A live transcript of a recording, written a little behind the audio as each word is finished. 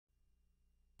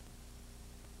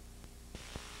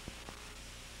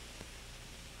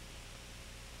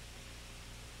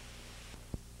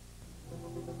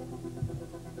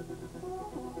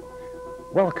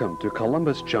Welcome to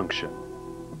Columbus Junction.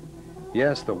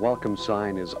 Yes, the welcome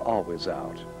sign is always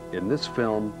out, in this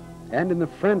film and in the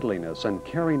friendliness and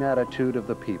caring attitude of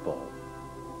the people.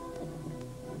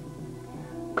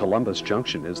 Columbus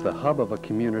Junction is the hub of a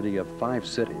community of 5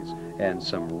 cities and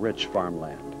some rich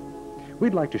farmland.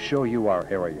 We'd like to show you our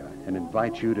area and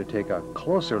invite you to take a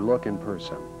closer look in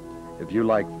person. If you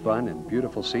like fun and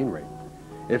beautiful scenery,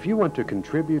 if you want to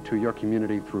contribute to your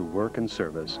community through work and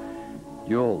service,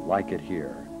 you'll like it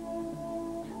here.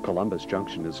 Columbus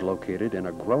Junction is located in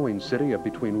a growing city of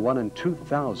between 1,000 and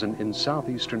 2,000 in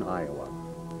southeastern Iowa.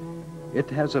 It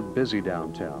has a busy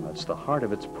downtown that's the heart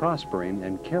of its prospering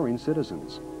and caring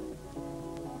citizens.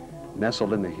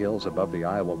 Nestled in the hills above the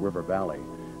Iowa River Valley,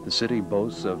 the city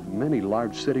boasts of many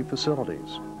large city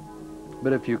facilities.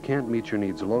 But if you can't meet your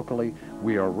needs locally,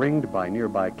 we are ringed by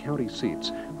nearby county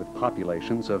seats with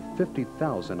populations of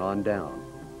 50,000 on down.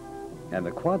 And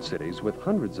the Quad Cities with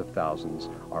hundreds of thousands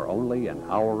are only an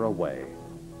hour away.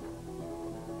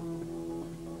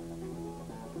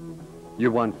 You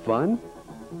want fun?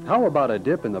 How about a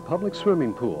dip in the public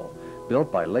swimming pool, built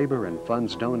by labor and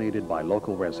funds donated by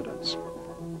local residents?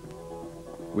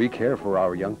 We care for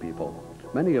our young people.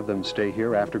 Many of them stay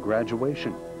here after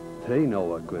graduation. They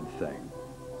know a good thing.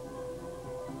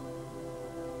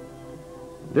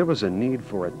 There was a need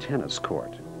for a tennis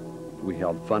court. We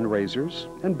held fundraisers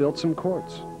and built some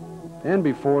courts. And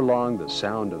before long, the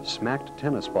sound of smacked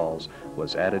tennis balls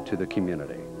was added to the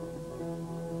community.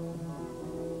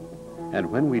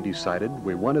 And when we decided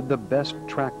we wanted the best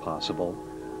track possible,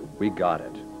 we got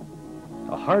it.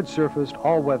 A hard-surfaced,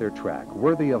 all-weather track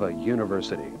worthy of a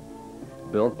university,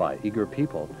 built by eager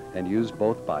people and used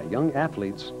both by young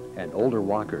athletes and older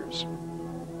walkers.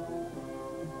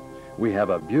 We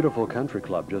have a beautiful country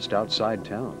club just outside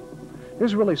town.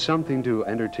 There's really something to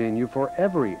entertain you for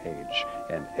every age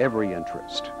and every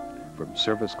interest, from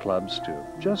service clubs to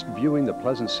just viewing the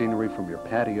pleasant scenery from your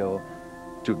patio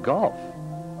to golf.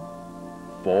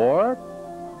 For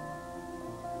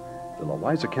the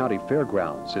Louisa County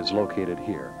Fairgrounds is located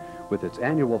here with its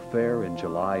annual fair in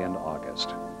July and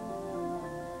August.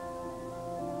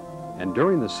 And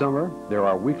during the summer, there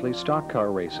are weekly stock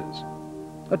car races,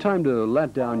 a time to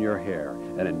let down your hair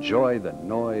and enjoy the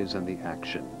noise and the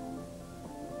action.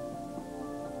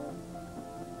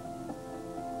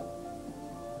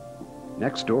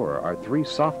 Next door are 3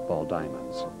 softball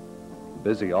diamonds,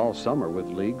 busy all summer with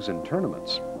leagues and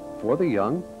tournaments for the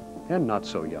young and not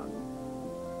so young.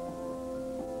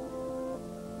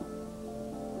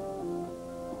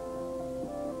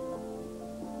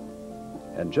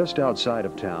 And just outside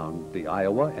of town, the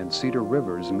Iowa and Cedar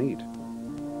Rivers meet.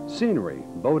 Scenery,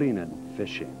 boating, and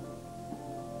fishing.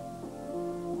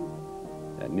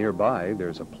 And nearby,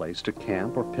 there's a place to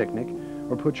camp or picnic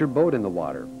or put your boat in the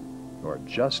water, or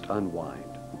just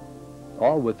unwind,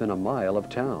 all within a mile of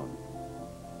town.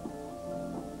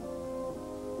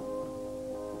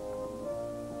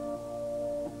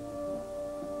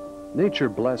 Nature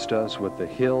blessed us with the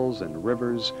hills and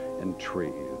rivers and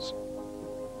trees.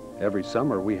 Every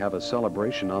summer we have a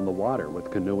celebration on the water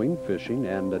with canoeing, fishing,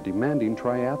 and a demanding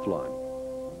triathlon.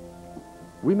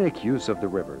 We make use of the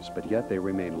rivers, but yet they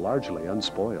remain largely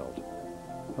unspoiled.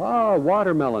 Ah,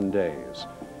 watermelon days,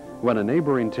 when a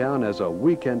neighboring town has a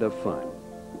weekend of fun.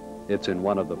 It's in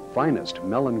one of the finest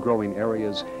melon-growing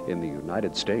areas in the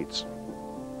United States.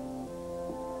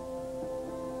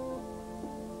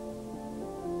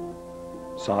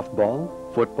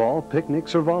 Softball, football,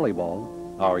 picnics, or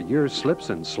volleyball, our year slips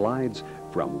and slides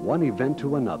from one event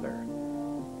to another.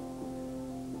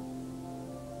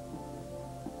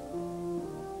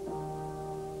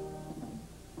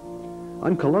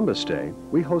 On Columbus Day,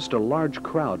 we host a large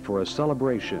crowd for a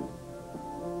celebration.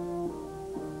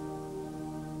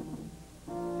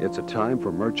 It's a time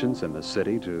for merchants in the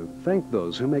city to thank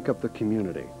those who make up the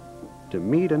community, to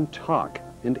meet and talk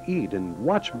and eat and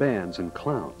watch bands and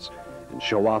clowns and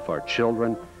show off our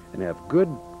children and have good,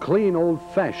 clean,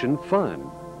 old-fashioned fun.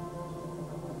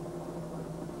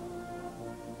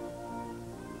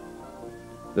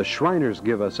 The Shriners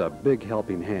give us a big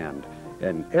helping hand,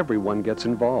 and everyone gets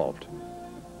involved.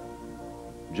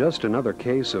 Just another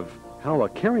case of how a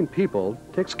caring people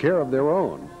takes care of their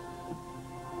own.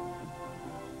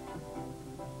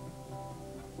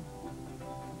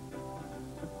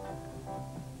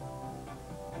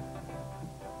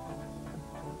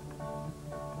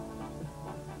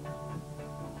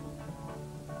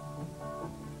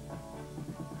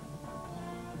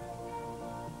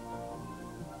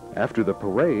 After the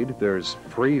parade, there's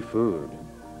free food.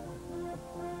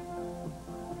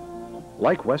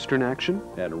 Like Western action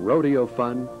and rodeo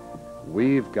fun,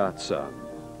 we've got some.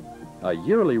 a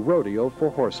yearly rodeo for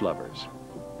horse lovers.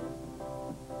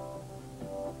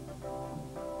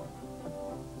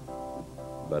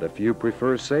 But if you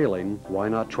prefer sailing, why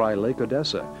not try Lake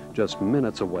Odessa, just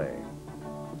minutes away?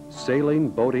 Sailing,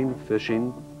 boating,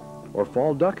 fishing, or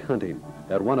fall duck hunting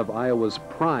at one of Iowa's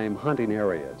prime hunting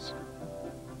areas.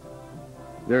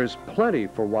 There's plenty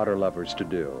for water lovers to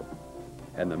do,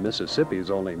 and the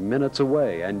Mississippi's only minutes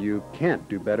away, and you can't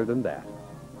do better than that.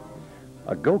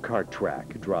 A go-kart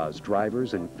track draws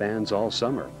drivers and fans all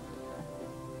summer.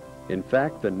 In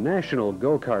fact, the national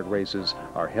go-kart races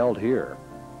are held here.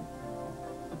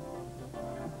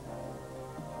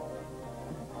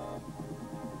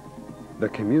 The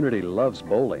community loves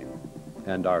bowling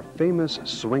and our famous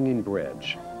swinging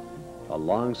bridge, a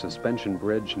long suspension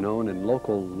bridge known in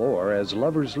local lore as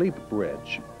Lover's Leap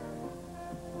Bridge.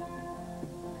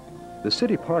 The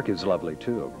city park is lovely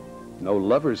too. No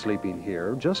lovers leaping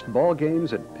here, just ball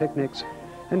games and picnics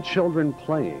and children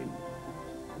playing.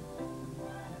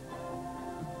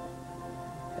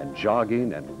 And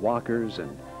jogging and walkers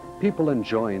and people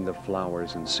enjoying the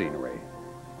flowers and scenery.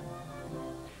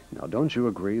 Now, don't you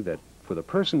agree that for the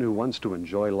person who wants to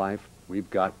enjoy life, we've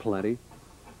got plenty?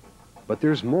 But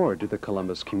there's more to the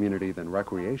Columbus community than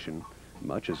recreation,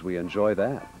 much as we enjoy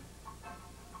that.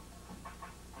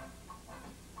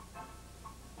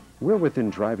 We're within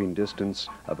driving distance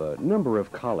of a number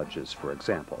of colleges, for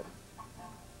example.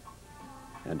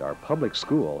 And our public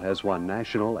school has won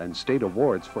national and state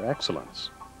awards for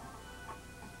excellence.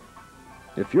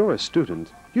 If you're a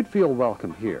student, you'd feel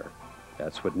welcome here.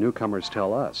 That's what newcomers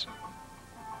tell us.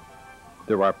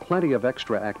 There are plenty of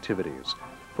extra activities,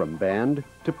 from band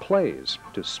to plays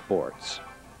to sports.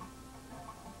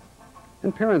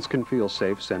 And parents can feel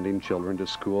safe sending children to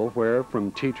school where,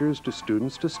 from teachers to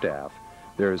students to staff,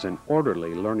 there is an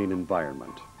orderly learning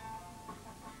environment.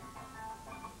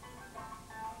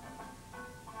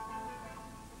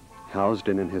 Housed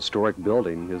in an historic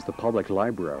building is the public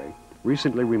library,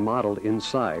 recently remodeled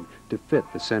inside to fit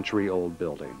the century-old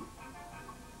building.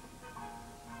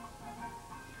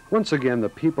 Once again, the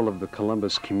people of the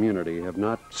Columbus community have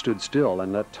not stood still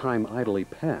and let time idly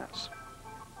pass.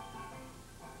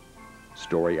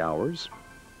 Story hours,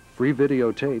 free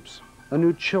videotapes, a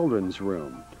new children's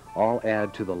room, all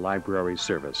add to the library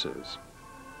services.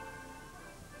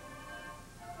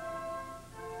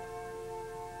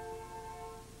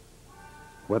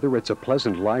 Whether it's a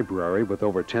pleasant library with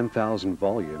over 10,000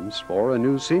 volumes or a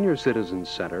new senior citizens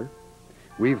center,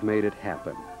 we've made it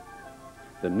happen.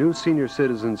 The new Senior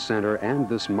Citizens Center and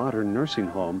this modern nursing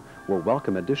home were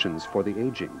welcome additions for the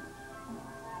aging.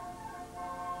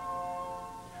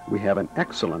 We have an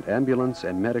excellent ambulance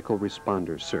and medical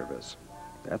responder service.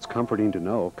 That's comforting to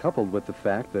know, coupled with the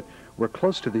fact that we're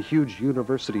close to the huge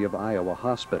University of Iowa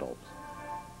hospitals.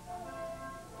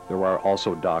 There are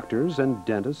also doctors and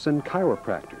dentists and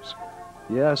chiropractors.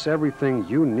 Yes, everything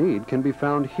you need can be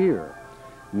found here,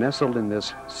 nestled in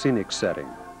this scenic setting.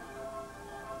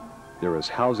 There is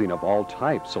housing of all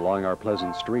types along our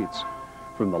pleasant streets,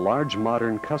 from the large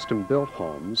modern custom-built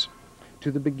homes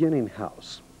to the beginning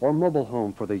house or mobile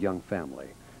home for the young family.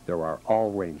 There are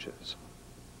all ranges.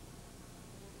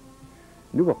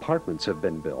 New apartments have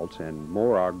been built and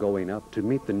more are going up to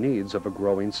meet the needs of a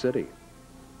growing city.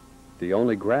 The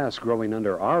only grass growing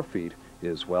under our feet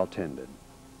is well tended.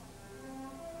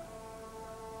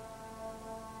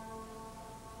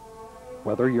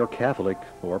 Whether you're Catholic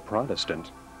or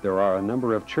Protestant, there are a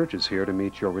number of churches here to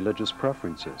meet your religious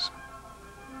preferences.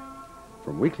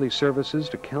 From weekly services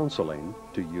to counseling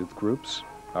to youth groups,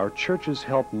 our churches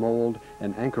help mold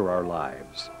and anchor our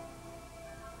lives.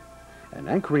 And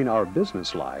anchoring our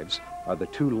business lives are the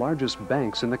two largest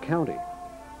banks in the county.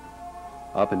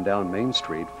 Up and down Main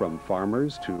Street, from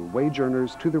farmers to wage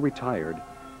earners to the retired,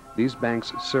 these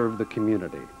banks serve the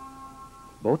community.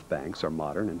 Both banks are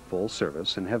modern and full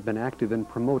service and have been active in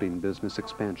promoting business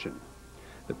expansion.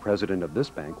 The president of this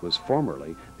bank was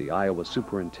formerly the Iowa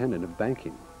Superintendent of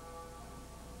Banking.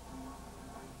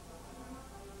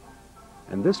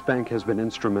 And this bank has been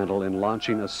instrumental in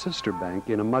launching a sister bank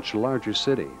in a much larger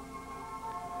city.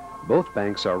 Both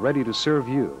banks are ready to serve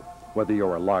you, whether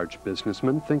you're a large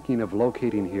businessman thinking of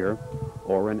locating here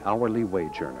or an hourly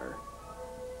wage earner.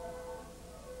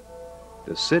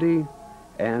 The city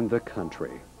and the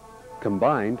country.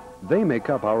 Combined, they make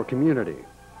up our community,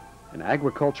 an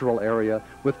agricultural area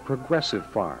with progressive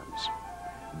farms.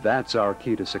 That's our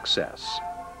key to success.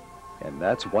 And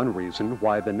that's one reason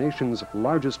why the nation's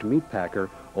largest meat packer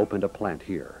opened a plant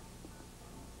here.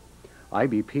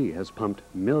 IBP has pumped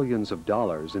millions of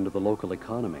dollars into the local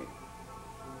economy.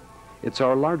 It's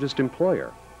our largest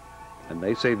employer, and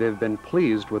they say they've been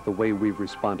pleased with the way we've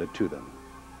responded to them.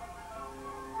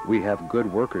 We have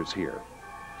good workers here,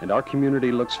 and our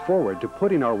community looks forward to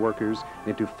putting our workers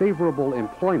into favorable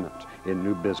employment in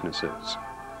new businesses.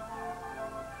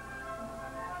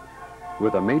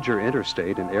 With a major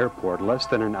interstate and airport less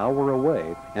than an hour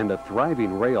away and a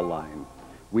thriving rail line,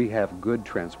 we have good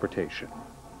transportation.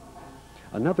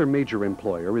 Another major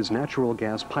employer is Natural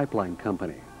Gas Pipeline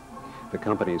Company. The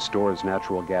company stores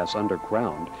natural gas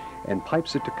underground and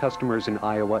pipes it to customers in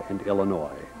Iowa and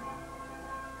Illinois.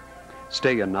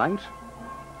 Stay a night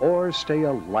or stay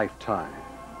a lifetime.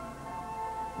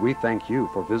 We thank you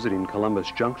for visiting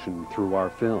Columbus Junction through our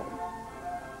film.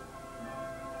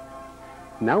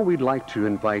 Now we'd like to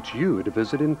invite you to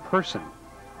visit in person,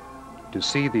 to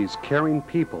see these caring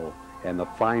people and the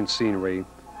fine scenery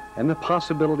and the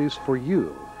possibilities for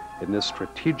you in this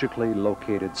strategically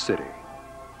located city.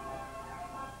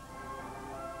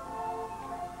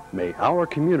 May our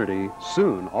community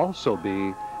soon also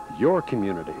be your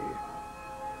community.